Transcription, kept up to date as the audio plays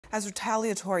As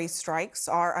retaliatory strikes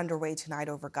are underway tonight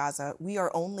over Gaza, we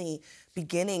are only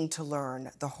beginning to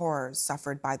learn the horrors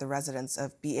suffered by the residents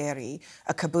of Be'eri,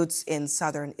 a kibbutz in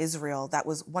southern Israel that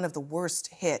was one of the worst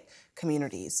hit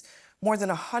communities. More than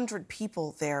 100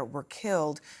 people there were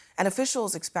killed, and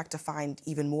officials expect to find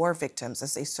even more victims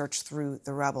as they search through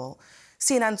the rubble.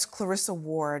 CNN's Clarissa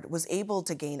Ward was able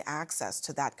to gain access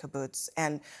to that kibbutz,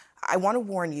 and I want to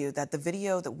warn you that the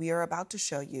video that we are about to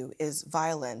show you is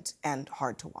violent and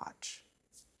hard to watch.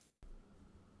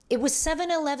 It was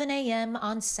 7:11 a.m.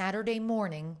 on Saturday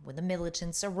morning when the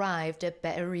militants arrived at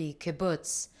Be'eri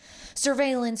kibbutz.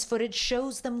 Surveillance footage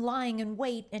shows them lying in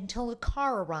wait until a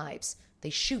car arrives.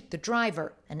 They shoot the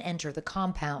driver and enter the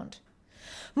compound.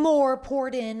 More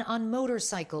poured in on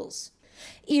motorcycles,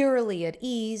 eerily at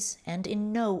ease and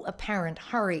in no apparent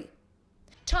hurry.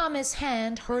 Thomas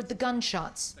Hand heard the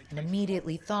gunshots and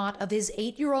immediately thought of his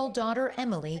 8-year-old daughter,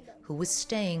 Emily, who was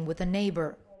staying with a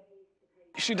neighbor.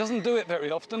 She doesn't do it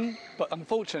very often, but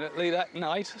unfortunately that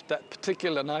night, that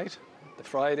particular night, the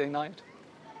Friday night,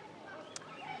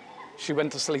 she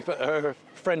went to sleep at her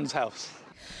friend's house.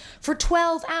 For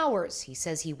 12 hours, he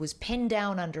says he was pinned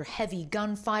down under heavy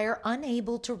gunfire,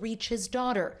 unable to reach his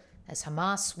daughter, as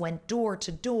Hamas went door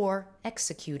to door,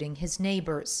 executing his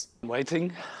neighbors.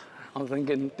 Waiting. I'm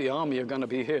thinking the army are going to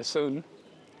be here soon.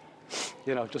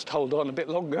 You know, just hold on a bit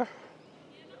longer.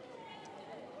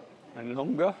 And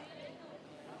longer.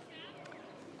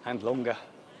 And longer.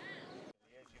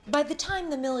 By the time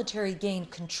the military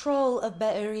gained control of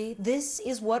Be'eri, this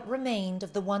is what remained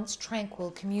of the once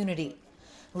tranquil community.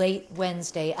 Late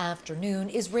Wednesday afternoon,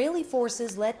 Israeli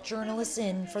forces let journalists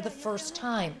in for the first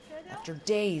time after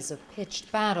days of pitched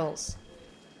battles.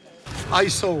 I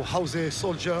saw how the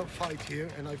soldier fight here,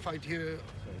 and I fight here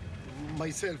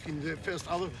myself in the first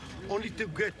hour, only to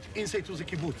get inside to the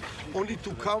kibbutz, only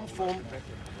to come from,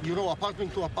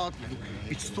 apartment to apartment.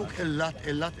 It took a lot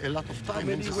of time.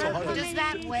 Does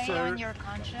that weigh on your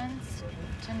conscience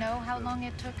to know how long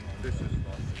it took?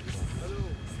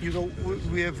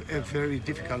 We have a very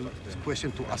difficult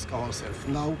question to ask ourselves.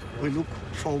 Now we look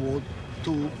forward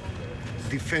to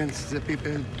defend the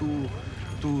people,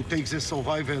 to take the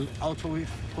survival out of it,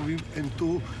 and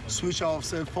to switch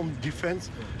ourselves from defense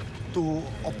to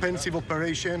offensive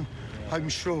operation. I'm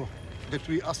sure that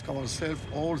we ask ourselves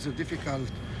all the difficult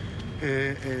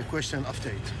questions after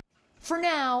it. For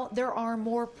now, there are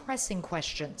more pressing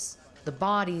questions. The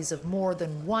bodies of more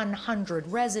than 100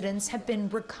 residents have been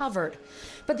recovered,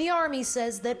 but the army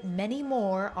says that many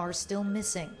more are still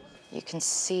missing. You can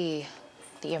see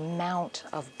the amount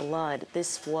of blood.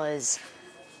 This was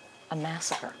a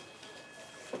massacre.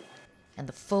 And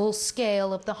the full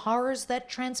scale of the horrors that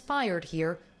transpired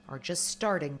here are just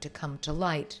starting to come to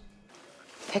light.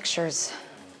 Pictures,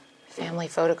 family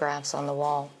photographs on the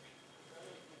wall.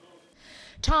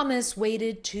 Thomas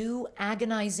waited 2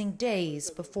 agonizing days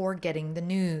before getting the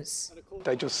news.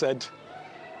 They just said,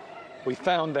 "We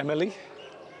found Emily.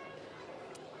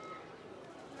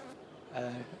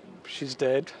 She's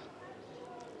dead."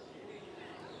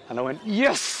 And I went,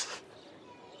 "Yes!"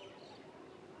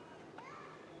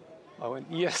 I went,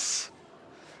 "Yes,"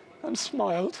 and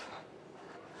smiled.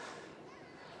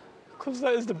 Because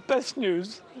that is the best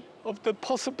news of the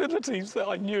possibilities that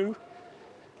I knew.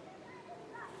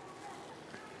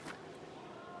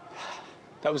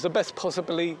 That was the best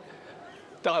possibility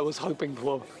that I was hoping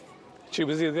for. She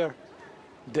was either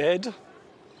dead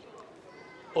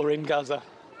or in Gaza.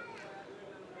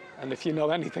 And if you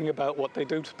know anything about what they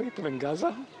do to people in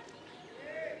Gaza,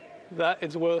 that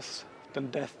is worse than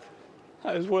death.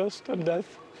 That is worse than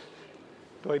death.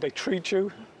 The way they treat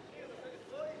you.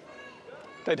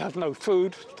 They'd have no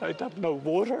food, they'd have no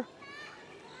water.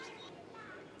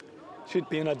 She'd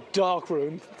be in a dark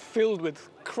room filled with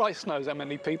Christ knows how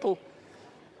many people,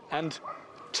 and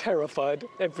terrified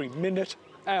every minute,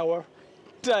 hour,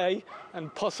 day,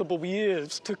 and possible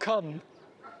years to come.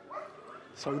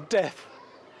 So death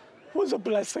was a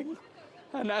blessing,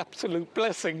 an absolute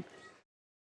blessing.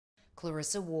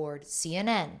 Clarissa Ward,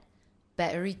 CNN,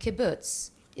 Be'eri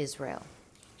kibbutz, Israel.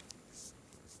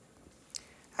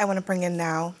 I want to bring in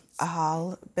now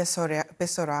Ahal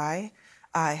Besorai.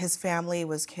 His family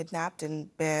was kidnapped in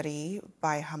Be'eri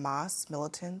by Hamas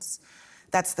militants.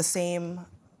 That's the same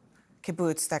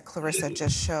kibbutz that Clarissa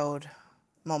just showed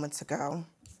moments ago.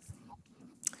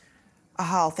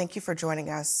 Ahal, thank you for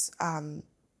joining us. I'm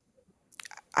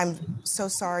so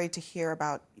sorry to hear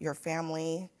about your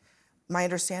family. My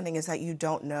understanding is that you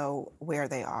don't know where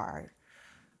they are.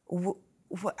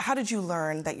 How did you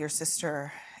learn that your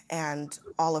sister and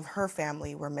all of her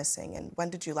family were missing, and when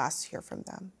did you last hear from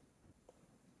them?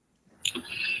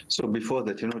 So before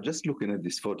that, just looking at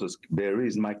these photos, Be'eri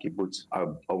is my kibbutz. I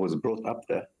was brought up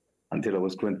there until I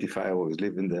was 25. I was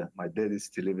living there. My dad is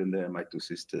still living there, my two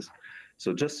sisters.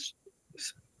 So just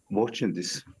watching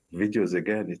these videos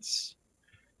again, it's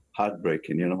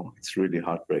heartbreaking, it's really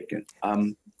heartbreaking.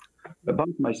 About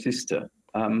my sister,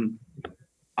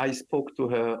 I spoke to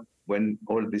her when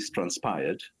all this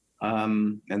transpired,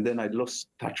 and then I lost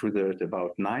touch with her at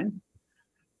about 9.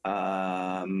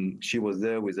 She was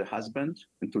there with a husband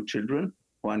and 2 children.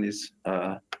 One is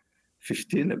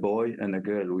 15, a boy, and a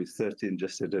girl who is 13,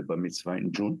 just had a bar mitzvah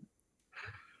in June.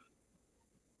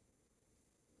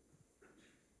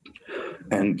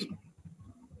 And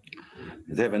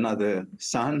they have another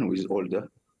son who is older,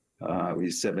 who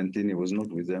is 17, he was not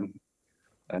with them.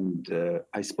 And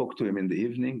I spoke to him in the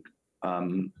evening,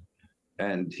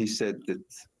 and he said that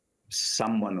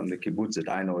someone on the kibbutz that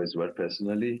I know as well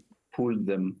personally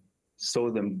saw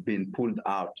them being pulled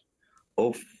out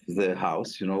of the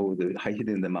house, hid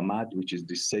in the mamad, which is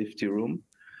the safety room,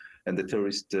 and the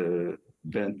terrorists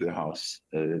burnt the house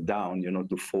down,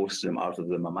 to force them out of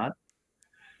the mamad.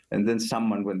 And then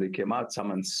when they came out,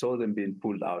 someone saw them being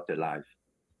pulled out alive.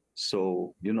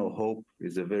 So, Hope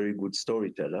is a very good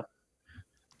storyteller.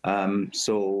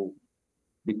 So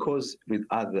because with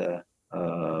other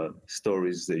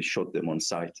stories, they shot them on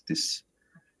sight, this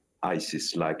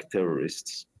ISIS-like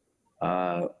terrorists,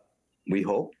 we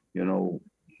hope,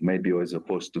 maybe as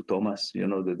opposed to Thomas,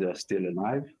 that they are still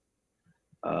alive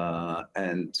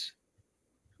and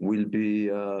will be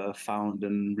found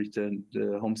and returned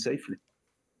home safely.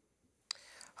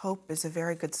 Hope is a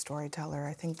very good storyteller.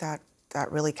 I think that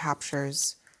really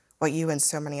captures what you and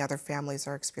so many other families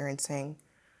are experiencing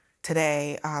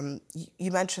today.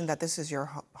 You mentioned that this is your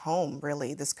home,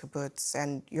 really, this kibbutz,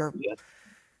 and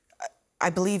I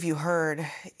believe you heard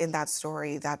in that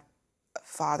story that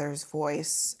father's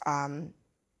voice,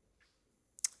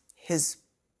 his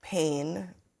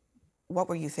pain. What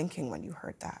were you thinking when you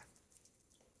heard that?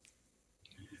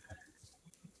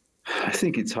 I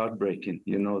think it's heartbreaking,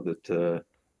 that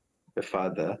a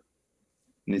father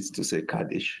needs to say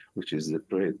Kaddish, which is the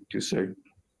prayer that you say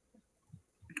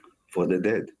for the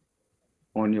dead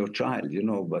on your child,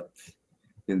 but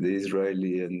in the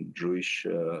Israeli and Jewish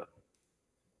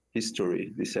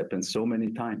history, this happens so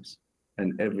many times.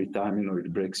 And every time,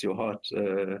 it breaks your heart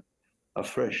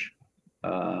afresh.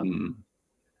 I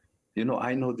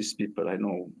know these people. I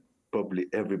know probably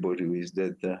everybody who is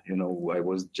dead. I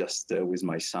was just with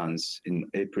my sons in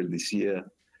April this year,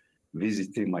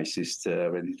 visiting my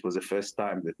sister, and it was the first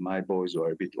time that my boys who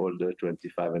are a bit older,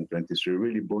 25 and 23,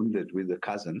 really bonded with the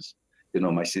cousins,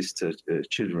 my sister's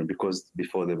children, because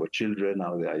before they were children,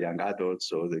 now they are young adults,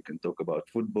 so they can talk about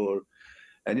football.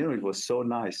 And, it was so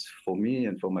nice for me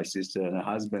and for my sister and her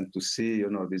husband to see,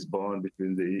 this bond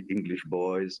between the English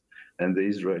boys and the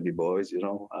Israeli boys,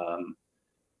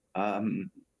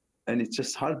 and it's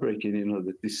just heartbreaking,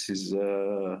 that this is,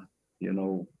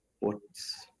 what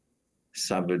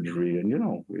savagery, and,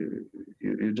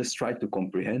 you just try to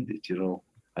comprehend it,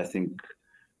 I think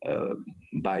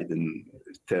Biden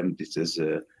termed it as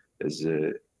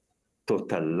a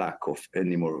total lack of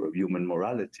any more human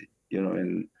morality,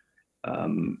 and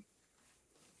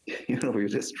you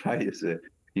just try as a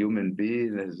human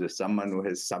being, as someone who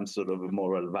has some sort of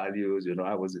moral values.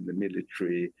 I was in the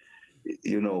military,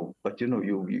 but you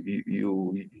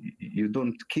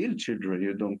don't kill children,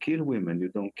 you don't kill women, you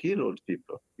don't kill old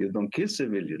people, you don't kill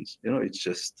civilians. It's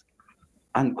just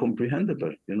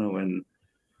incomprehensible. And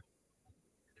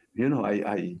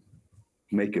I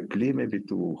make a plea maybe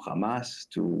to Hamas,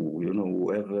 to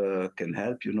whoever can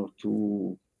help,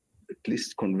 to at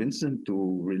least convince them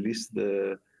to release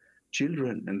the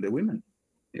children and the women.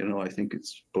 I think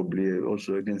it's probably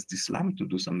also against Islam to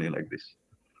do something like this.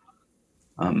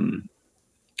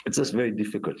 It's just very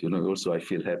difficult, also I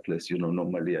feel helpless,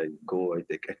 normally I go, I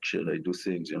take action, I do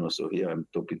things, so here I'm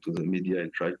talking to the media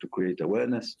and try to create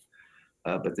awareness,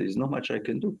 but there is not much I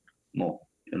can do more,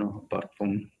 apart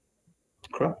from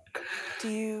cry. Do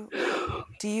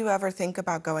you ever think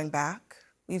about going back?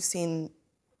 We've seen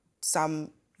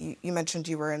some. You mentioned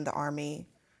you were in the army.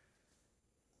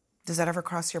 Does that ever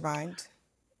cross your mind?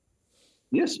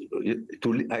 Yes,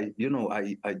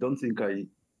 I don't think I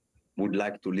would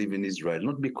like to live in Israel,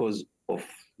 not because of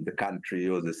the country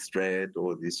or the threat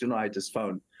or this. I just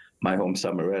found my home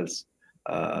somewhere else.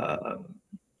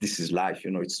 This is life,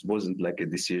 it wasn't like a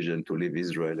decision to leave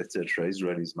Israel, etc.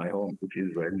 Israel is my home. If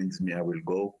Israel needs me, I will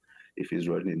go. If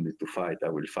Israel needs me to fight, I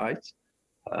will fight.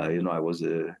 I was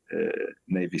a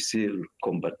Navy SEAL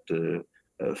combat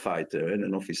fighter and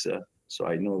an officer. So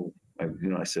I know,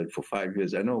 I said for 5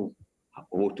 years, I know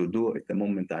what to do. At the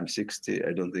moment, I'm 60.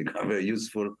 I don't think I'm very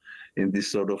useful in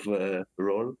this sort of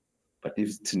role. But if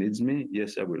it needs me,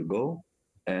 yes, I will go.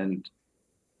 And,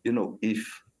 you know, if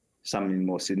something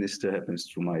more sinister happens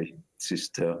to my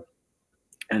sister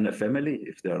and the family,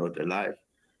 if they are not alive,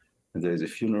 and there is a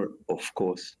funeral, of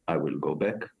course, I will go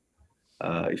back.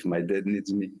 If my dad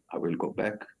needs me, I will go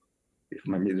back. If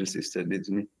my middle sister needs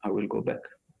me, I will go back.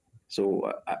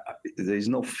 So there is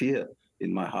no fear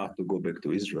in my heart to go back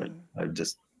to Israel. I'm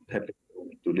just happy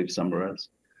to live somewhere else.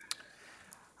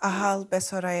 Ahal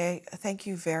Besorai, thank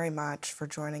you very much for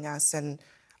joining us. And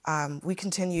we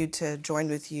continue to join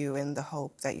with you in the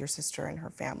hope that your sister and her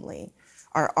family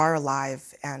are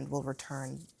alive and will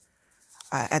return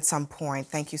at some point.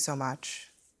 Thank you so much.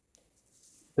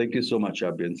 Thank you so much,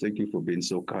 Abby, and thank you for being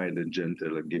so kind and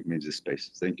gentle and give me the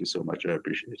space. Thank you so much. I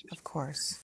appreciate it. Of course.